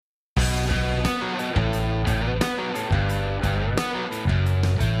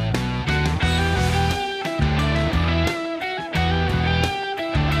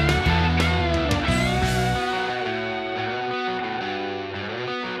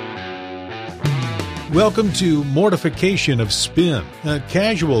Welcome to Mortification of Spin, a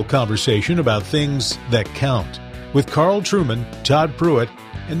casual conversation about things that count, with Carl Trueman, Todd Pruitt,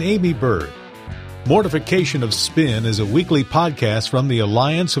 and Amy Bird. Mortification of Spin is a weekly podcast from the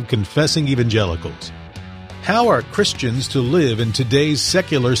Alliance of Confessing Evangelicals. How are Christians to live in today's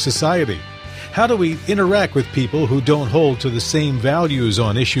secular society? How do we interact with people who don't hold to the same values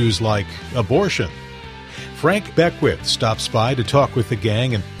on issues like abortion? Frank Beckwith stops by to talk with the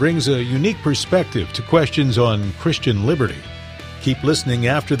gang and brings a unique perspective to questions on Christian liberty. Keep listening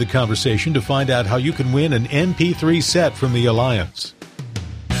after the conversation to find out how you can win an MP3 set from the Alliance.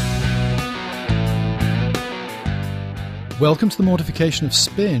 Welcome to the Mortification of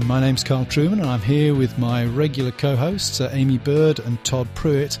Spin. My name's Carl Trueman and I'm here with my regular co-hosts, Amy Bird and Todd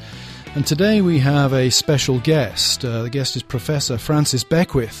Pruitt. And today we have a special guest. The guest is Professor Francis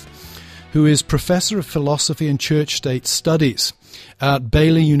Beckwith, who is Professor of Philosophy and Church State Studies at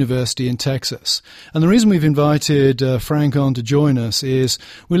Baylor University in Texas. And the reason we've invited Frank on to join us is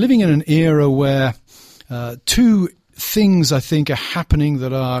we're living in an era where two things, I think, are happening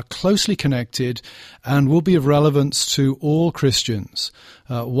that are closely connected and will be of relevance to all Christians.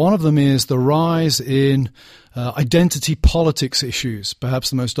 One of them is the rise in identity politics issues. Perhaps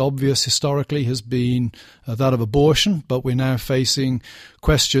the most obvious historically has been that of abortion, but we're now facing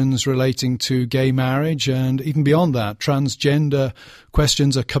questions relating to gay marriage, and even beyond that, transgender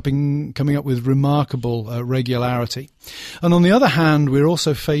questions are coming up with remarkable regularity. And on the other hand, we're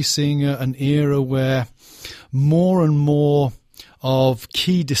also facing an era where more and more of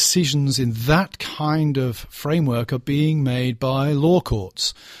key decisions in that kind of framework are being made by law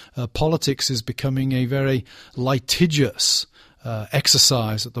courts. Politics is becoming a very litigious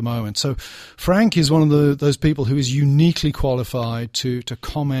exercise at the moment. So Frank is one of those people who is uniquely qualified to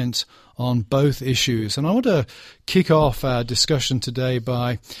comment on both issues. And I want to kick off our discussion today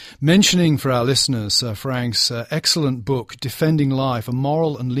by mentioning for our listeners Frank's excellent book, Defending Life, A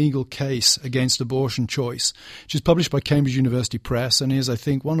Moral and Legal Case Against Abortion Choice, which is published by Cambridge University Press and is, I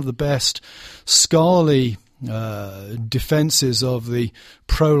think, one of the best scholarly defenses of the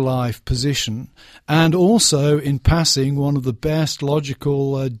pro-life position, and also, in passing, one of the best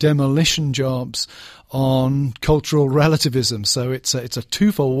logical demolition jobs on cultural relativism. So it's a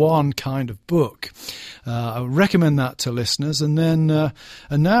two-for-one kind of book. I recommend that to listeners. And then,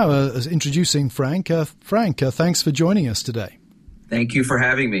 and now, as introducing Frank. Frank, thanks for joining us today. Thank you for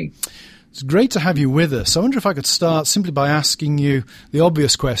having me. It's great to have you with us. I wonder if I could start simply by asking you the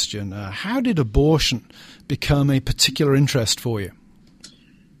obvious question. How did abortion become a particular interest for you?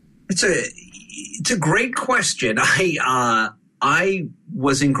 It's a great question. I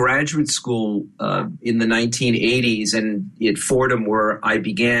was in graduate school in the 1980s and at Fordham, where I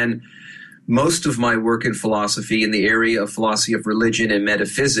began most of my work in philosophy in the area of philosophy of religion and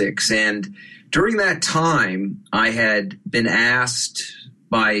metaphysics. And during that time, I had been asked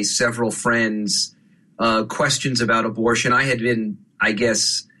by several friends questions about abortion. I had been, I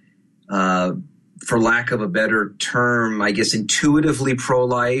guess, for lack of a better term, I guess intuitively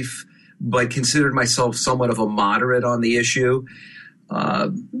pro-life, but considered myself somewhat of a moderate on the issue.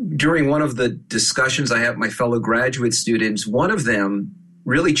 During one of the discussions I had with my fellow graduate students, one of them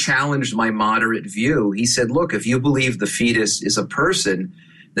really challenged my moderate view. He said, look, if you believe the fetus is a person,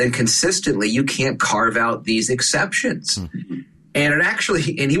 then consistently you can't carve out these exceptions. Mm-hmm.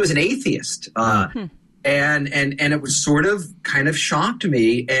 And he was an atheist. And it was sort of kind of shocked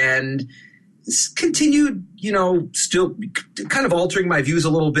me and continued, still kind of altering my views a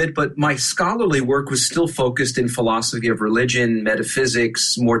little bit, but my scholarly work was still focused in philosophy of religion,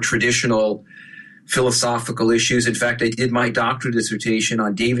 metaphysics, more traditional philosophical issues. In fact, I did my doctorate dissertation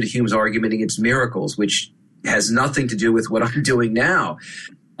on David Hume's argument against miracles, which has nothing to do with what I'm doing now.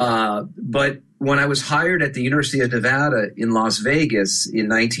 But when I was hired at the University of Nevada in Las Vegas in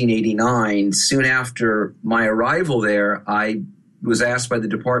 1989, soon after my arrival there, I was asked by the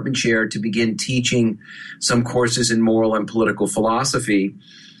department chair to begin teaching some courses in moral and political philosophy.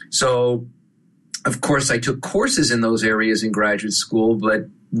 So, of course, I took courses in those areas in graduate school, but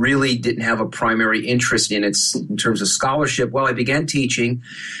really didn't have a primary interest in it in terms of scholarship. Well, I began teaching,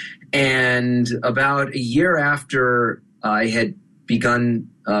 and about a year after I had begun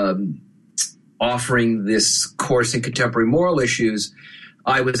offering this course in contemporary moral issues,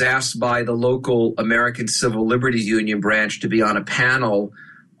 I was asked by the local American Civil Liberties Union branch to be on a panel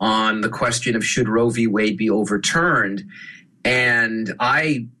on the question of should Roe v. Wade be overturned. And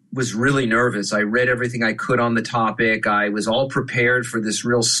I was really nervous. I read everything I could on the topic. I was all prepared for this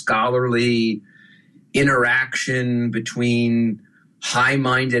real scholarly interaction between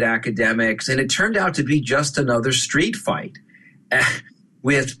high-minded academics, and it turned out to be just another street fight.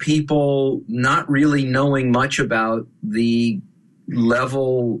 with people not really knowing much about the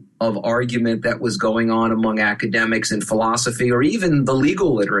level of argument that was going on among academics in philosophy or even the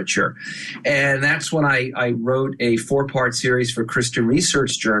legal literature. And that's when I wrote a 4-part series for Christian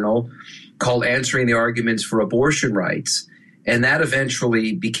Research Journal called Answering the Arguments for Abortion Rights. And that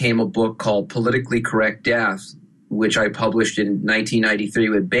eventually became a book called Politically Correct Death, which I published in 1993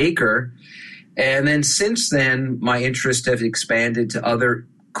 with Baker. And then since then, my interests have expanded to other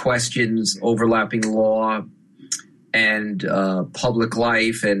questions overlapping law and public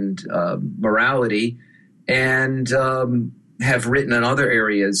life and morality, and have written in other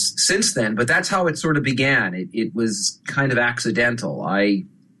areas since then. But that's how it sort of began. It was kind of accidental. I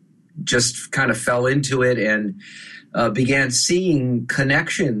just kind of fell into it and began seeing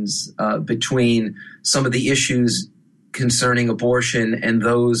connections between some of the issues concerning abortion and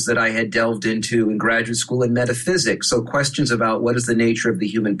those that I had delved into in graduate school in metaphysics. So questions about what is the nature of the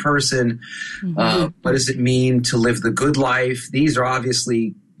human person, what does it mean to live the good life? These are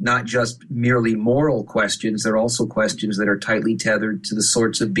obviously not just merely moral questions. They're also questions that are tightly tethered to the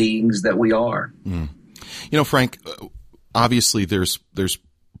sorts of beings that we are. You know, Frank, obviously there's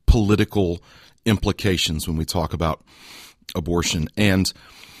political implications when we talk about abortion. And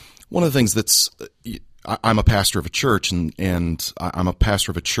one of the things that's I'm a pastor of a church, and I'm a pastor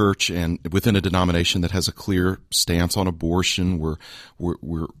of a church and within a denomination that has a clear stance on abortion.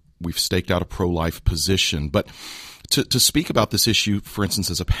 We've staked out a pro-life position. But to speak about this issue, for instance,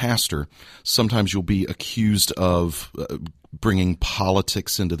 as a pastor, sometimes you'll be accused of bringing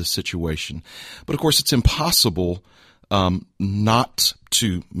politics into the situation. But of course, it's impossible not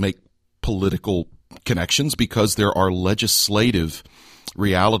to make political connections because there are legislative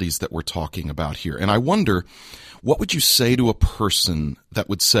realities that we're talking about here. And I wonder, what would you say to a person that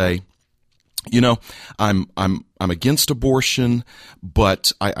would say, you know, I'm against abortion,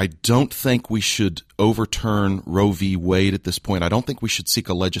 but I don't think we should overturn Roe v. Wade at this point. I don't think we should seek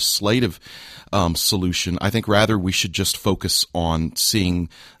a legislative solution. I think rather we should just focus on seeing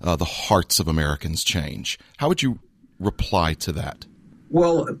the hearts of Americans change. How would you reply to that?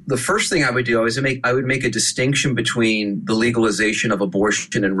 Well, the first thing I would do is I would make a distinction between the legalization of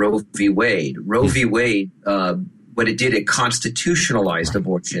abortion and Roe v. Wade. Roe v. Wade, what it did, it constitutionalized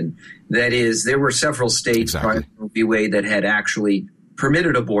abortion. That is, there were several states prior to Roe v. Wade that had actually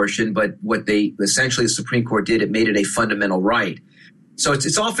permitted abortion, but what they essentially the Supreme Court did, it made it a fundamental right. So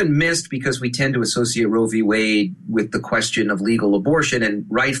it's often missed because we tend to associate Roe v. Wade with the question of legal abortion, and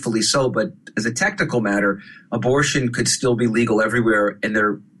rightfully so. But as a technical matter, abortion could still be legal everywhere, and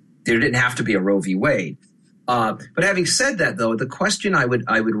there didn't have to be a Roe v. Wade. But having said that, though, the question I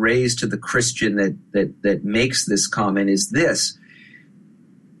would raise to the Christian that makes this comment is this: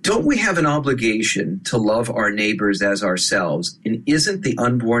 don't we have an obligation to love our neighbors as ourselves? And isn't the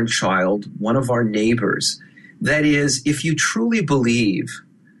unborn child one of our neighbors? That is, if you truly believe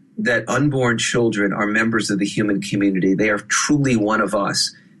that unborn children are members of the human community, they are truly one of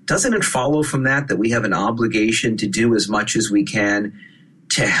us, doesn't it follow from that we have an obligation to do as much as we can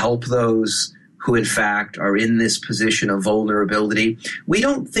to help those who, in fact, are in this position of vulnerability? We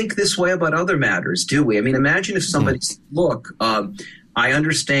don't think this way about other matters, do we? I mean, imagine if somebody said, look, I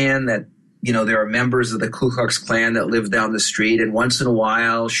understand that, you know, there are members of the Ku Klux Klan that live down the street, and once in a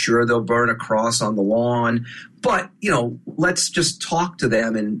while, sure, they'll burn a cross on the lawn. But, you know, let's just talk to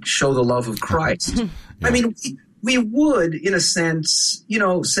them and show the love of Christ. Yeah. I mean, we would, in a sense, you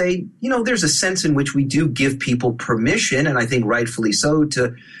know, say, you know, there's a sense in which we do give people permission, and I think rightfully so,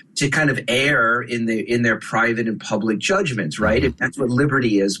 to kind of err in their private and public judgments, right? If that's what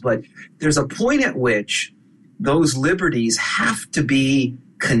liberty is. But there's a point at which those liberties have to be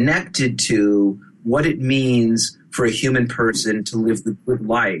connected to what it means for a human person to live the good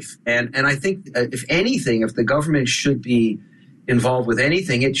life. And I think, if anything, if the government should be involved with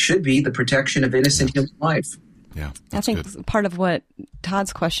anything, it should be the protection of innocent human life. Yeah, I think good. Part of what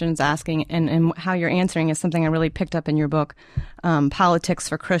Todd's question is asking and how you're answering is something I really picked up in your book, Politics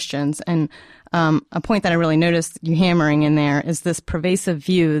for Christians. And a point that I really noticed you hammering in there is this pervasive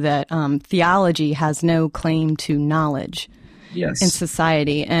view that theology has no claim to knowledge in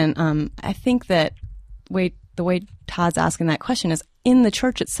society. And I think that the way Todd's asking that question is in the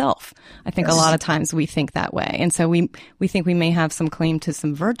church itself. I think a lot of times we think that way. And so we think we may have some claim to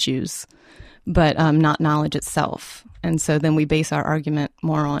some virtues, but not knowledge itself. And so then we base our argument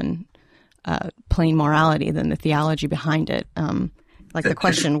more on plain morality than the theology behind it. Like the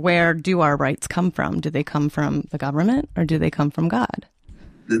question, where do our rights come from? Do they come from the government or do they come from God?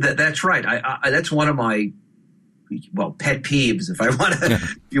 That's right. That's one of my pet peeves, if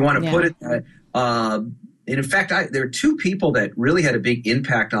you want to put it that. in fact, there are two people that really had a big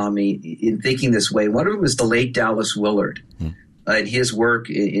impact on me in thinking this way. One of them was the late Dallas Willard. In his work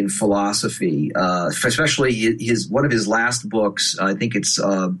in philosophy, especially one of his last books. I think it's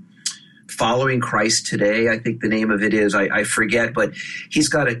Following Christ Today. I think the name of it is. I forget, but he's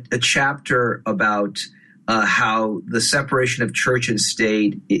got a chapter about how the separation of church and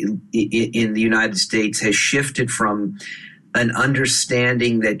state in the United States has shifted from an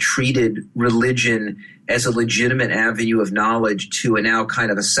understanding that treated religion as a legitimate avenue of knowledge to a now kind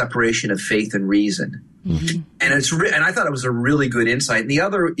of a separation of faith and reason. Mm-hmm. And and I thought it was a really good insight. And the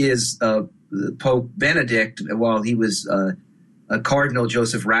other is Pope Benedict, while he was Cardinal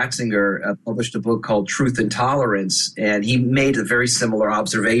Joseph Ratzinger, published a book called Truth and Tolerance, and he made a very similar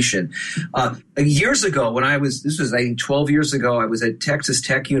observation. Years ago, this was I think 12 years ago, I was at Texas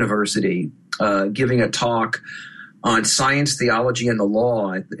Tech University giving a talk on science, theology, and the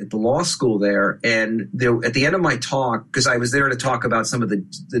law at the law school there. And at the end of my talk, because I was there to talk about some of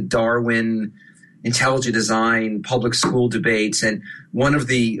the Darwin intelligent design public school debates, and one of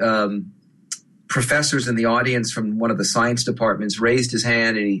the professors in the audience from one of the science departments raised his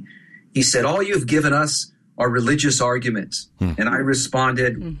hand and he said, "All you've given us are religious arguments." And I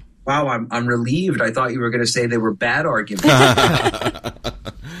responded, "Wow, I'm relieved. I thought you were going to say they were bad arguments."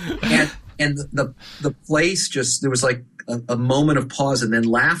 and the place just, there was like a moment of pause and then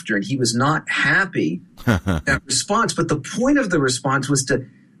laughter, and he was not happy with that response. But the point of the response was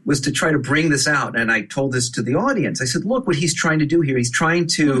to try to bring this out. And I told this to the audience. I said, look what he's trying to do here. He's trying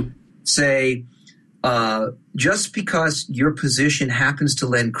to say, just because your position happens to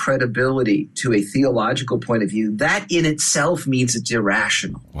lend credibility to a theological point of view, that in itself means it's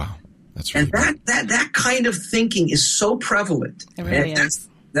irrational. Wow. That's really and that kind of thinking is so prevalent. It really is.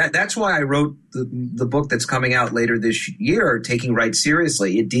 That's why I wrote the book that's coming out later this year, Taking Right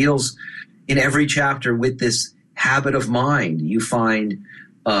Seriously. It deals in every chapter with this habit of mind you find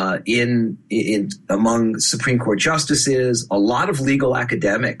in among Supreme Court justices, a lot of legal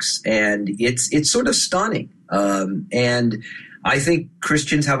academics, and it's sort of stunning. And I think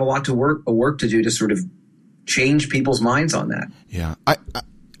Christians have a lot of work to do to sort of change people's minds on that. Yeah, I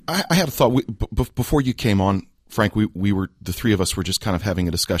had a thought before you came on, Frank. We were, the three of us were just kind of having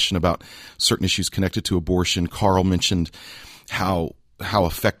a discussion about certain issues connected to abortion. Carl mentioned how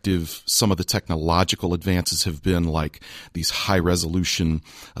effective some of the technological advances have been, like these high-resolution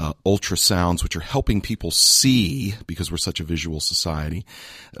ultrasounds, which are helping people see, because we're such a visual society,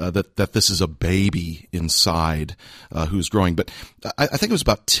 that this is a baby inside who's growing. But I think it was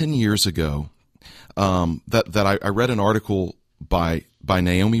about 10 years ago that I read an article by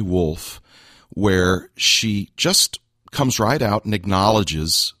Naomi Wolf where she just comes right out and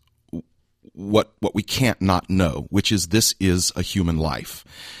acknowledges what we can't not know, which is this is a human life.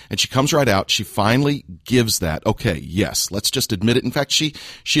 And she comes right out. She finally gives that, okay, yes, let's just admit it. In fact, she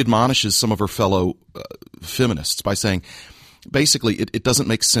admonishes some of her fellow feminists by saying, basically, it doesn't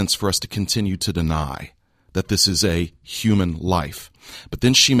make sense for us to continue to deny that this is a human life. But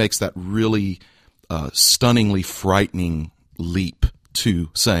then she makes that really stunningly frightening leap to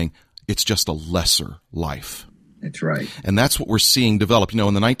saying it's just a lesser life. That's right. And that's what we're seeing develop. You know,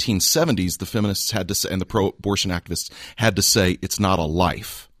 in the 1970s, the feminists had to say, and the pro-abortion activists had to say, it's not a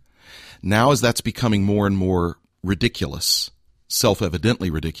life. Now, as that's becoming more and more ridiculous, self-evidently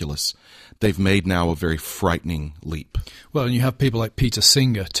ridiculous, they've made now a very frightening leap. Well, and you have people like Peter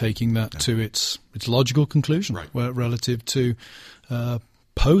Singer taking that to its logical conclusion, right, relative to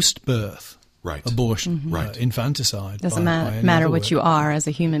post-birth. Right. Abortion, right, infanticide. Doesn't matter what you are as a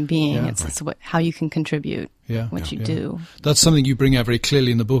human being. Yeah. It's how you can contribute, what you do. That's something you bring out very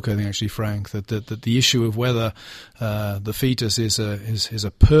clearly in the book, I think, actually, Frank, that the issue of whether the fetus is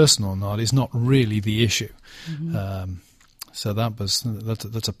a person or not is not really the issue. Mm-hmm. So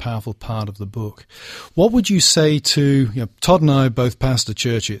that's a powerful part of the book. What would you say to, Todd and I both pastor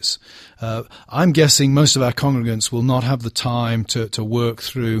churches. I'm guessing most of our congregants will not have the time to work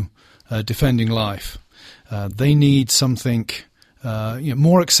through defending life. They need something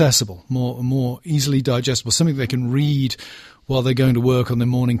more accessible, more easily digestible, something they can read while they're going to work on their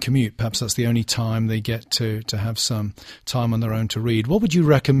morning commute. Perhaps that's the only time they get to have some time on their own to read. What would you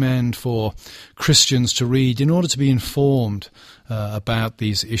recommend for Christians to read in order to be informed about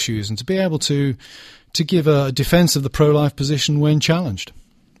these issues and to be able to give a defense of the pro-life position when challenged?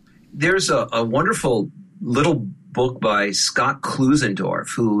 There's a wonderful little book by Scott Klusendorf,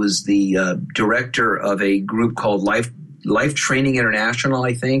 who is the director of a group called Life Training International,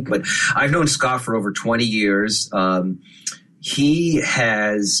 I think. But I've known Scott for over 20 years. He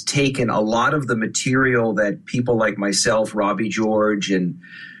has taken a lot of the material that people like myself, Robbie George, and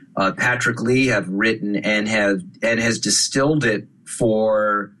Patrick Lee have written and has distilled it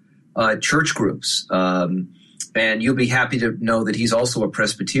for church groups. And you'll be happy to know that he's also a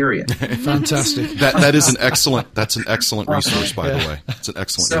Presbyterian. Fantastic. That's an excellent resource, by the way. It's an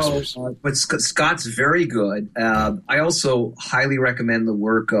excellent resource. But Scott's very good. I also highly recommend the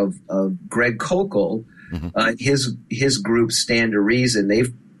work of Greg Kokel. His group Stand to Reason.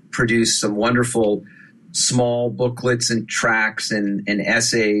 They've produced some wonderful small booklets and tracts and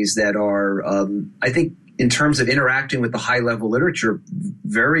essays that are, I think, in terms of interacting with the high-level literature,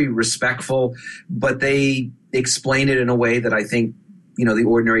 very respectful, but they explain it in a way that I think, the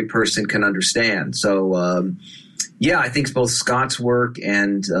ordinary person can understand. So, I think both Scott's work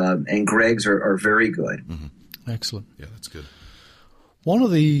and Greg's are very good. Excellent. Yeah, that's good. One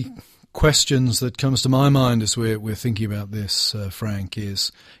of the questions that comes to my mind as we're thinking about this, Frank,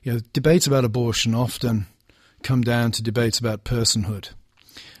 is debates about abortion often come down to debates about personhood,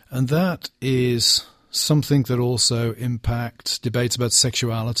 and that is something that also impacts debates about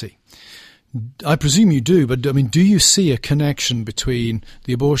sexuality. I presume you do, but do you see a connection between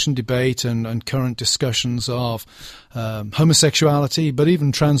the abortion debate and current discussions of homosexuality, but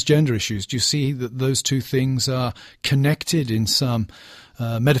even transgender issues? Do you see that those two things are connected in some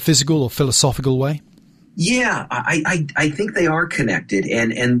metaphysical or philosophical way? Yeah, I think they are connected,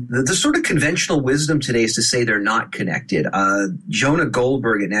 and the sort of conventional wisdom today is to say they're not connected. Jonah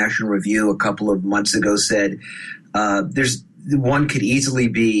Goldberg at National Review a couple of months ago said one could easily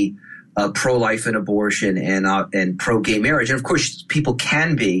be pro-life and abortion and pro-gay marriage, and of course people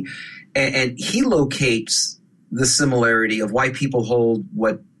can be, and he locates the similarity of why people hold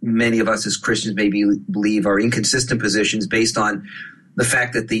what many of us as Christians maybe believe are inconsistent positions based on the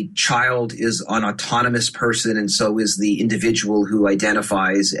fact that the child is an autonomous person and so is the individual who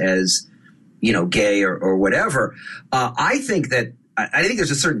identifies as, gay or whatever. I think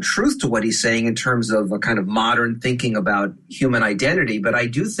there's a certain truth to what he's saying in terms of a kind of modern thinking about human identity, but I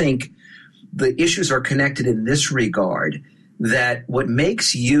do think the issues are connected in this regard, that what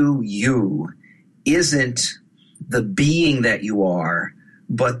makes you isn't the being that you are,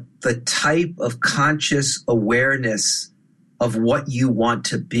 but the type of conscious awareness of what you want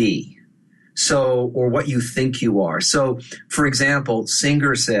to be, or what you think you are. So, for example,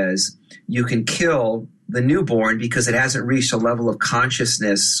 Singer says you can kill the newborn because it hasn't reached a level of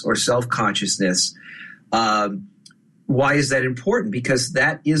consciousness or self-consciousness. Why is that important? Because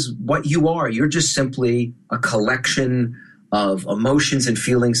that is what you are. You're just simply a collection of emotions and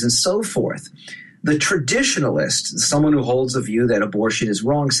feelings and so forth. The traditionalist, someone who holds a view that abortion is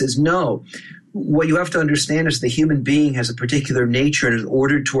wrong, says no. What you have to understand is the human being has a particular nature and is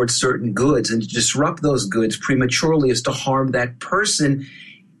ordered towards certain goods, and to disrupt those goods prematurely is to harm that person,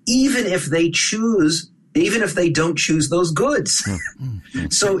 even if they don't choose those goods.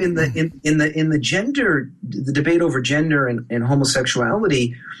 So in the gender, the debate over gender and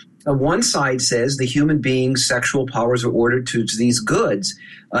homosexuality, one side says the human being's sexual powers are ordered to these goods.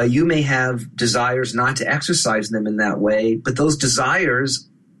 You may have desires not to exercise them in that way, but those desires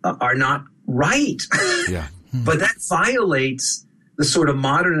are not right. Yeah. But that violates the sort of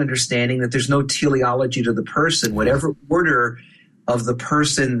modern understanding that there's no teleology to the person. Whatever order of the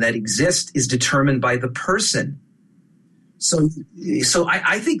person that exists is determined by the person. So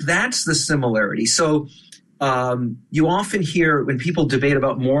I think that's the similarity. So you often hear when people debate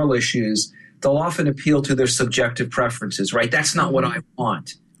about moral issues, they'll often appeal to their subjective preferences, right? That's not what I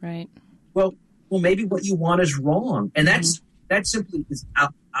want. Right. Well, maybe what you want is wrong. And that simply is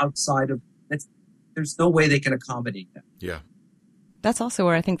outside of that. There's no way they can accommodate that. Yeah. That's also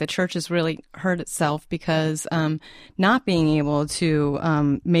where I think the church has really hurt itself, because not being able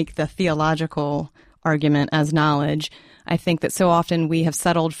to make the theological argument as knowledge, I think that so often we have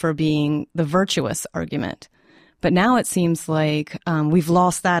settled for being the virtuous argument. But now it seems like we've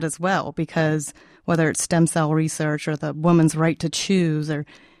lost that as well, because whether it's stem cell research or the woman's right to choose or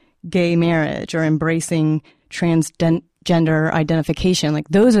gay marriage or embracing transgender identification, like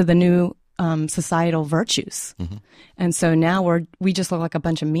those are the new societal virtues. Mm-hmm. And so now we just look like a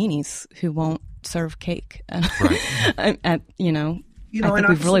bunch of meanies who won't serve cake. Right. I think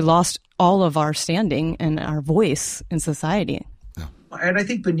we've really lost all of our standing and our voice in society. Yeah. And I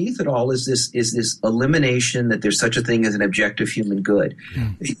think beneath it all is this elimination that there's such a thing as an objective human good.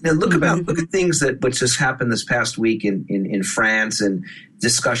 Mm. Now look at things that what just happened this past week in France, and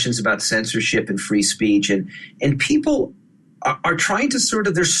discussions about censorship and free speech, and people are trying to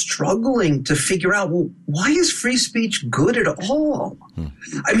they're struggling to figure out, well, why is free speech good at all?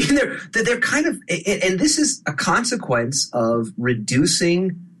 I mean, they're kind of, and this is a consequence of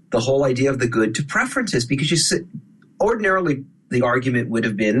reducing the whole idea of the good to preferences, because ordinarily the argument would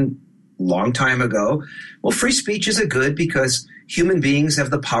have been a long time ago, well, free speech is good because human beings have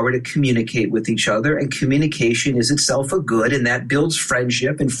the power to communicate with each other, and communication is itself a good, and that builds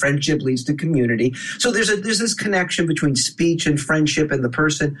friendship, and friendship leads to community. So there's this connection between speech and friendship and the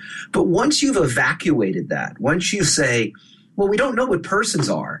person. But once you've evacuated that, once you say, well, we don't know what persons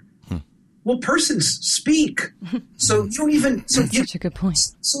are. Well, persons speak. So you don't even. So That's such a good point.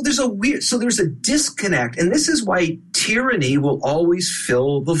 So there's a disconnect, and this is why tyranny will always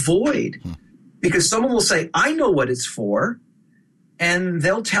fill the void, because someone will say, "I know what it's for," and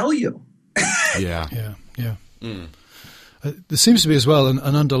they'll tell you. Yeah. There seems to be as well an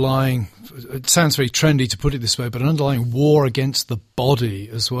underlying. It sounds very trendy to put it this way, but an underlying war against the body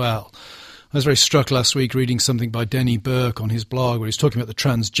as well. I was very struck last week reading something by Denny Burke on his blog where he's talking about the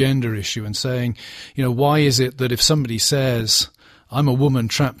transgender issue and saying, why is it that if somebody says, I'm a woman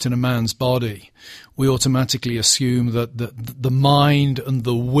trapped in a man's body, we automatically assume that the mind and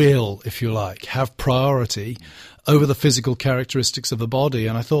the will, if you like, have priority over the physical characteristics of the body.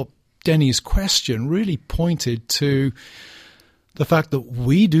 And I thought Denny's question really pointed to the fact that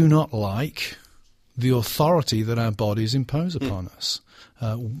we do not like the authority that our bodies impose upon us.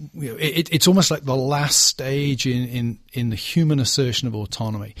 It's almost like the last stage in the human assertion of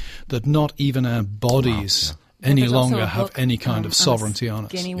autonomy, that not even our bodies any longer have any kind of sovereignty on us.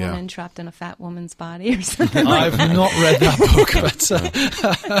 Skinny woman trapped in a fat woman's body or something. I've not read that book,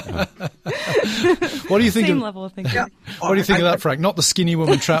 but what do you think? Same level of thinking. Yeah. What do you think of that, Frank? Not the skinny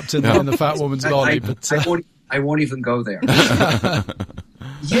woman trapped in the fat woman's body, but I won't even go there.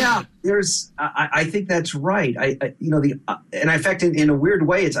 Yeah, I think that's right. And in fact, in a weird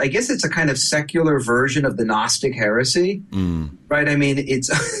way, I guess it's a kind of secular version of the Gnostic heresy, right? I mean,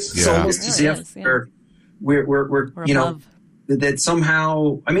 it's almost as if we're that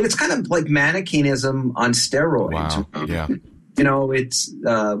somehow. I mean, it's kind of like Manichaeism on steroids. Wow. Yeah. It's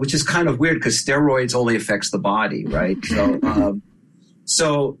which is kind of weird because steroids only affects the body, right? So,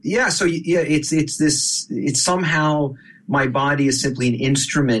 it's somehow. My body is simply an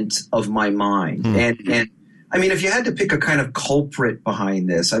instrument of my mind. And I mean, if you had to pick a kind of culprit behind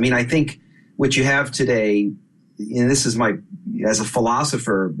this, I mean, I think what you have today, and this is as a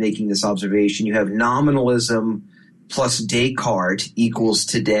philosopher making this observation, you have nominalism plus Descartes equals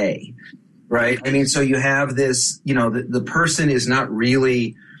today, right? I mean, so you have this, the person is not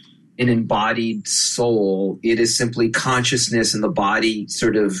really an embodied soul. It is simply consciousness, and the body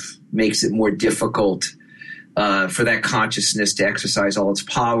sort of makes it more difficult for that consciousness to exercise all its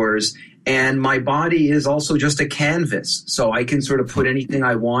powers. And my body is also just a canvas, so I can sort of put anything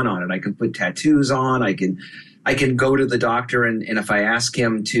I want on it. I can put tattoos on. I can go to the doctor, and if I ask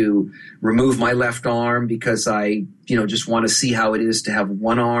him to remove my left arm because I just want to see how it is to have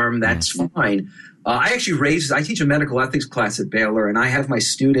one arm, that's fine. I teach a medical ethics class at Baylor, and I have my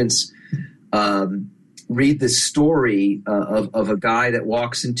students read this story of a guy that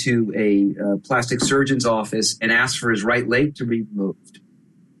walks into a plastic surgeon's office and asks for his right leg to be removed,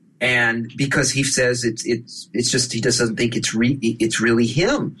 and because he says it's just he just doesn't think it's really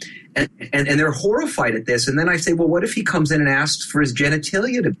him, and they're horrified at this. And then I say, well, what if he comes in and asks for his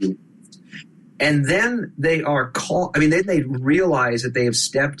genitalia to be removed? And then they are called. I mean, then they realize that they have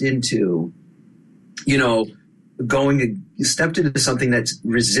stepped into, stepped into something that's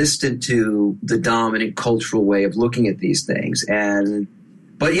resistant to the dominant cultural way of looking at these things.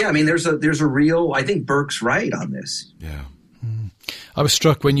 But yeah, I mean, there's a real, I think Burke's right on this. Yeah. I was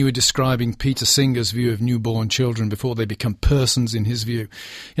struck when you were describing Peter Singer's view of newborn children before they become persons in his view.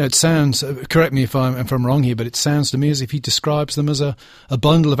 It sounds, correct me if I'm wrong here, but it sounds to me as if he describes them as a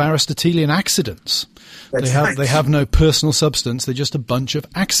bundle of Aristotelian accidents. They have no personal substance. They're just a bunch of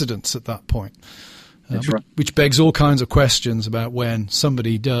accidents at that point. Which begs all kinds of questions about when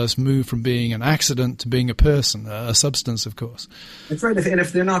somebody does move from being an accident to being a person, a substance, of course. That's right. And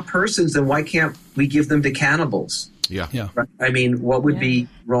if they're not persons, then why can't we give them to cannibals? Yeah. Right? I mean, what would be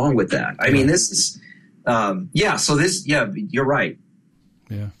wrong with that? I mean, this is, you're right.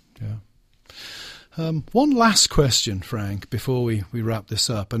 Yeah. One last question, Frank, before we wrap this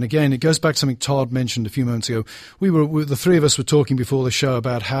up. And again, it goes back to something Todd mentioned a few moments ago. The three of us were talking before the show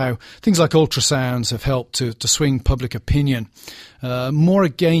about how things like ultrasounds have helped to swing public opinion more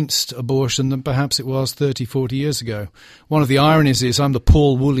against abortion than perhaps it was 30, 40 years ago. One of the ironies is I'm the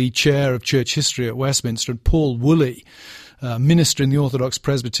Paul Woolley Chair of Church History at Westminster, and Paul Woolley minister in the Orthodox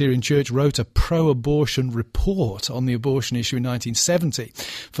Presbyterian Church, wrote a pro-abortion report on the abortion issue in 1970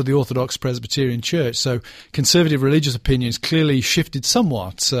 for the Orthodox Presbyterian Church. So conservative religious opinions clearly shifted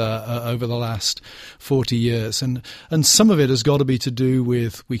somewhat over the last 40 years. And some of it has got to be to do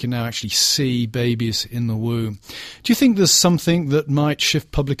with we can now actually see babies in the womb. Do you think there's something that might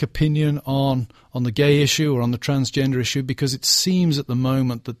shift public opinion on the gay issue or on the transgender issue? Because it seems at the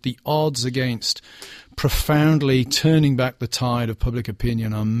moment that the odds against profoundly turning back the tide of public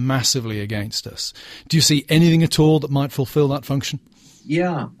opinion are massively against us. Do you see anything at all that might fulfill that function?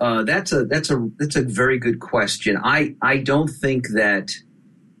 Yeah, that's a very good question. I don't think that.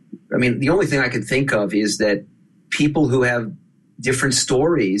 I mean, the only thing I can think of is that people who have different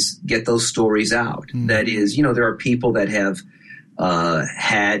stories get those stories out. That is, there are people that have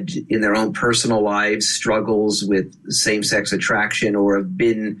had in their own personal lives struggles with same-sex attraction or have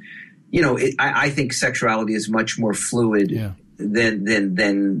been, I think sexuality is much more fluid than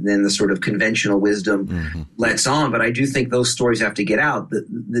the sort of conventional wisdom lets on. But I do think those stories have to get out.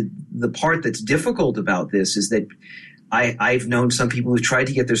 The part that's difficult about this is that I've known some people who've tried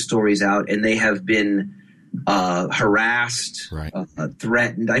to get their stories out and they have been harassed,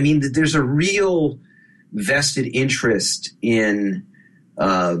 threatened. I mean, there's a real vested interest in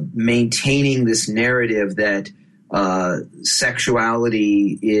maintaining this narrative that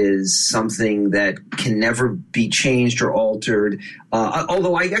sexuality is something that can never be changed or altered.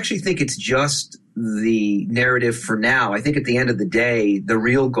 Although I actually think it's just the narrative for now. I think at the end of the day, the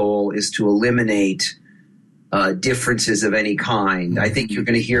real goal is to eliminate differences of any kind. I think you're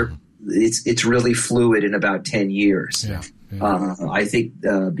going to hear it's really fluid in about 10 years. I think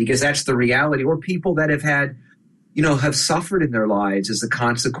because that's the reality. Or people that have had, have suffered in their lives as a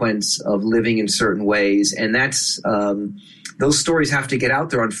consequence of living in certain ways. And that's those stories have to get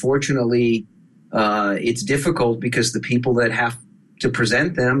out there. Unfortunately, it's difficult because the people that have to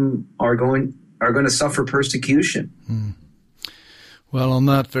present them are going to suffer persecution. Well, on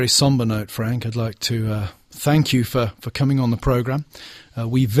that very somber note, Frank, I'd like to thank you for coming on the program.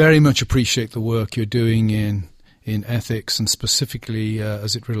 We very much appreciate the work you're doing in ethics, and specifically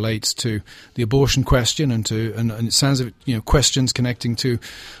as it relates to the abortion question and it sounds of it, questions connecting to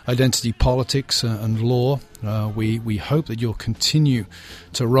identity politics and law. We hope that you'll continue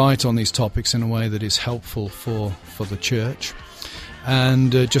to write on these topics in a way that is helpful for the church.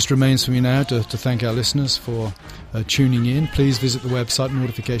 And it just remains for me now to thank our listeners for tuning in. Please visit the website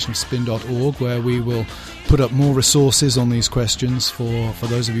mortificationofspin.org, where we will put up more resources on these questions for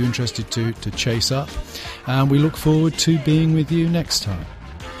those of you interested to chase up. And we look forward to being with you next time.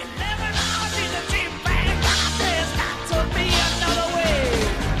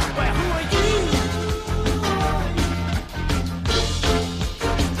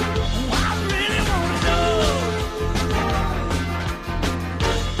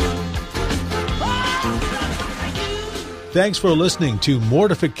 Thanks for listening to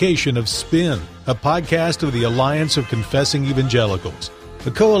Mortification of Spin, a podcast of the Alliance of Confessing Evangelicals,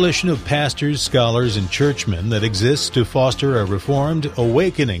 a coalition of pastors, scholars, and churchmen that exists to foster a reformed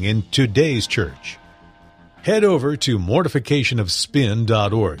awakening in today's church. Head over to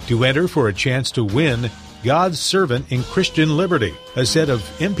mortificationofspin.org to enter for a chance to win God's Servant in Christian Liberty, a set of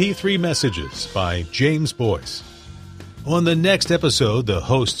MP3 messages by James Boyce. On the next episode, the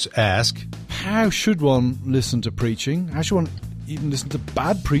hosts ask, how should one listen to preaching? How should one even listen to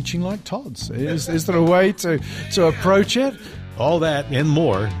bad preaching like Todd's? Is there a way to approach it? All that and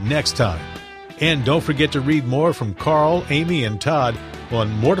more next time. And don't forget to read more from Carl, Amy, and Todd on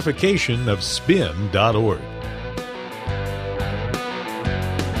mortificationofspin.org.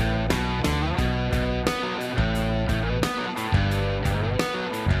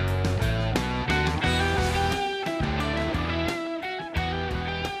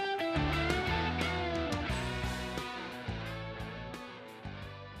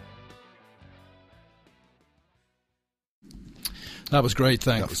 That was great.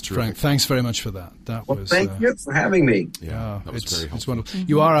 Thanks, Frank. Thanks very much for that. Thank you for having me. Yeah, it's wonderful.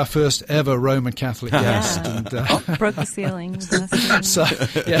 You are our first ever Roman Catholic guest. And, broke the ceiling. So,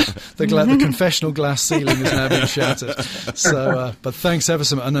 yeah, the confessional glass ceiling has now been shattered. So, but thanks ever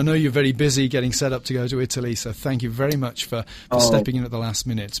so much. And I know you're very busy getting set up to go to Italy, so thank you very much for stepping in at the last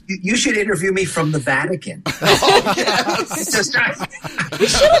minute. You should interview me from the Vatican. We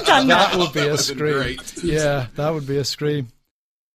should have done that. That would be a scream. Yeah, that would be a scream.